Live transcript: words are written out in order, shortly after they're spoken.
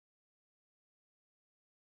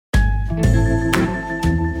Hey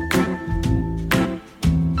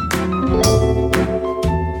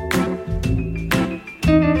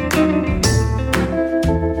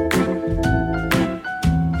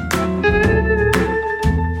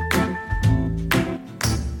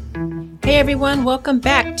everyone, welcome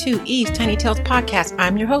back to Eve's Tiny Tales podcast.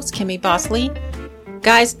 I'm your host, Kimmy Bosley.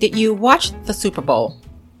 Guys, did you watch the Super Bowl?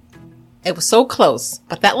 It was so close,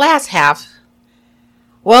 but that last half,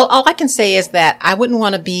 well, all I can say is that I wouldn't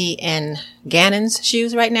want to be in Gannon's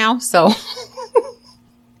shoes right now, so.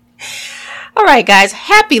 All right, guys,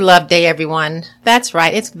 happy Love Day, everyone. That's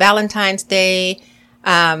right, it's Valentine's Day.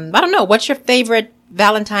 I don't know, what's your favorite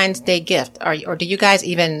Valentine's Day gift? Or do you guys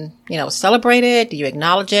even, celebrate it? Do you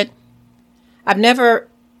acknowledge it? I've never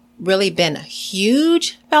really been a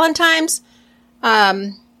huge Valentine's,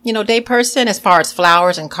 Day person as far as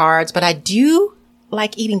flowers and cards, but I do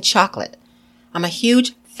like eating chocolate. I'm a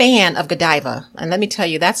huge fan of Godiva. And let me tell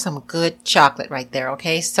you, that's some good chocolate right there.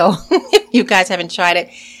 Okay. So if you guys haven't tried it,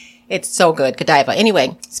 it's so good. Godiva.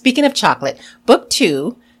 Anyway, speaking of chocolate, book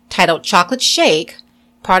 2 titled Chocolate Shake,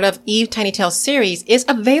 part of Eve Tiny Tales series, is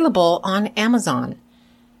available on Amazon.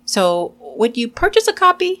 So would you purchase a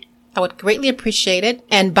copy? I would greatly appreciate it.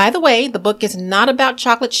 And by the way, the book is not about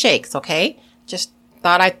chocolate shakes, okay? Just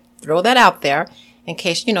thought I'd throw that out there in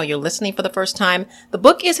case, you're listening for the first time. The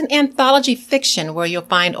book is an anthology fiction where you'll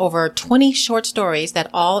find over 20 short stories that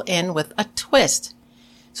all end with a twist.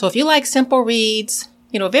 So if you like simple reads,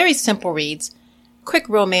 very simple reads, quick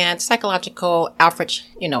romance, psychological, Alfred,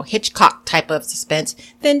 Hitchcock type of suspense,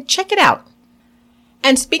 then check it out.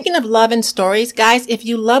 And speaking of love and stories, guys, if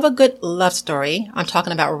you love a good love story, I'm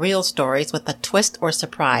talking about real stories with a twist or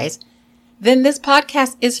surprise, then this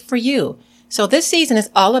podcast is for you. So this season is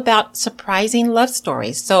all about surprising love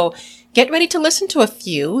stories. So get ready to listen to a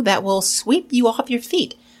few that will sweep you off your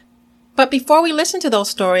feet. But before we listen to those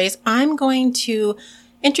stories, I'm going to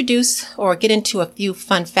introduce or get into a few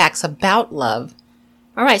fun facts about love.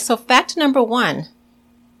 All right. So fact number 1.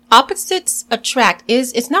 Opposites attract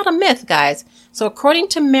it's not a myth, guys. So according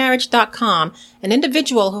to marriage.com, an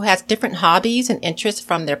individual who has different hobbies and interests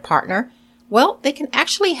from their partner, well, they can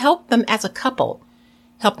actually help them as a couple,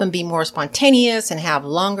 help them be more spontaneous and have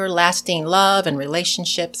longer lasting love and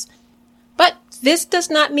relationships. But this does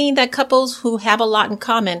not mean that couples who have a lot in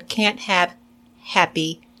common can't have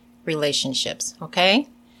happy relationships. Okay.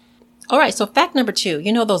 All right. So fact number 2,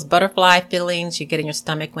 those butterfly feelings you get in your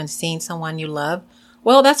stomach when seeing someone you love?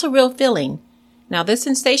 Well, that's a real feeling. Now, this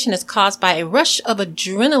sensation is caused by a rush of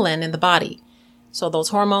adrenaline in the body. So those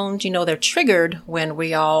hormones, they're triggered when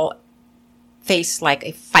we all face like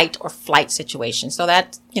a fight or flight situation. So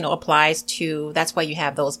that, applies to, that's why you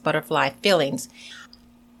have those butterfly feelings.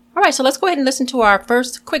 All right. So let's go ahead and listen to our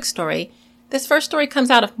first quick story. This first story comes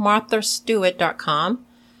out of MarthaStewart.com.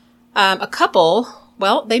 A couple,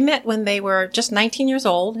 well, they met when they were just 19 years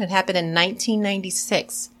old. It happened in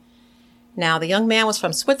 1996. Now, the young man was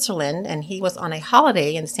from Switzerland, and he was on a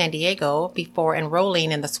holiday in San Diego before enrolling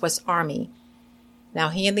in the Swiss Army. Now,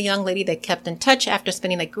 he and the young lady, they kept in touch after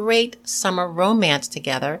spending a great summer romance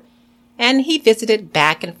together, and he visited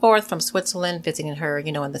back and forth from Switzerland, visiting her,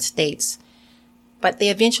 in the States. But they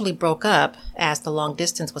eventually broke up as the long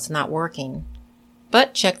distance was not working.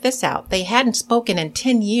 But check this out. They hadn't spoken in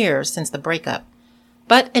 10 years since the breakup.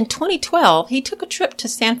 But in 2012, he took a trip to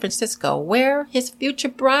San Francisco where his future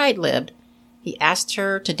bride lived. He asked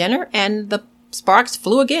her to dinner and the sparks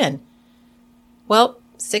flew again. Well,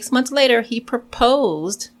 6 months later, he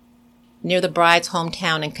proposed near the bride's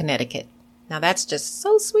hometown in Connecticut. Now that's just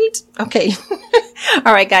so sweet. Okay.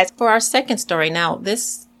 All right, guys, for our second story. Now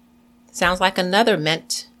this sounds like another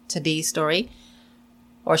meant to be story,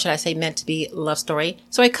 or should I say meant to be love story.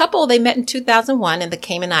 So a couple, they met in 2001 in the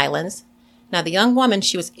Cayman Islands. Now the young woman,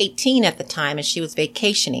 she was 18 at the time and she was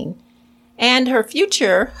vacationing. And her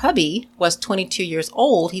future hubby was 22 years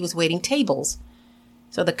old. He was waiting tables.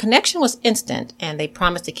 So the connection was instant and they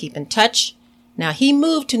promised to keep in touch. Now he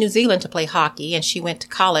moved to New Zealand to play hockey and she went to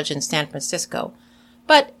college in San Francisco.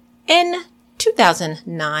 But in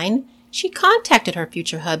 2009, she contacted her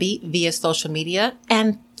future hubby via social media.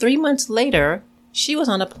 And 3 months later, she was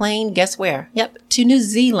on a plane, guess where? Yep, to New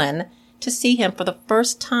Zealand to see him for the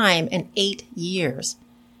first time in 8 years.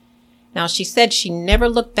 Now she said she never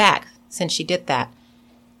looked back since she did that.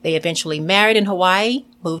 They eventually married in Hawaii,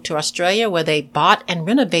 moved to Australia where they bought and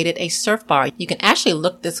renovated a surf bar. You can actually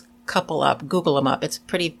look this couple up, Google them up. It's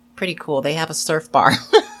pretty cool. They have a surf bar.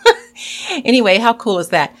 Anyway, how cool is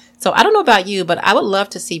that? So I don't know about you, but I would love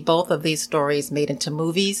to see both of these stories made into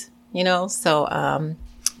movies, so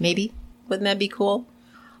maybe, wouldn't that be cool?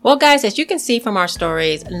 Well, guys, as you can see from our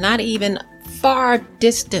stories, not even far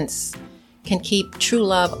distance can keep true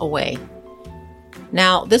love away.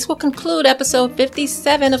 Now, this will conclude episode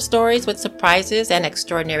 57 of Stories with Surprises and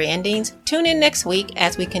Extraordinary Endings. Tune in next week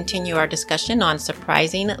as we continue our discussion on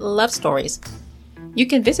surprising love stories. You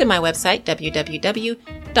can visit my website,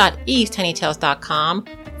 www.evestinytales.com.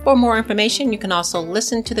 For more information, you can also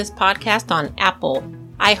listen to this podcast on Apple,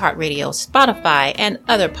 iHeartRadio, Spotify, and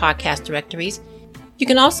other podcast directories. You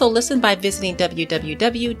can also listen by visiting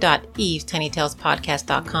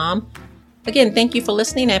www.evestinytalespodcast.com. Again, thank you for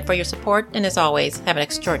listening and for your support. And as always, have an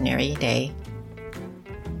extraordinary day.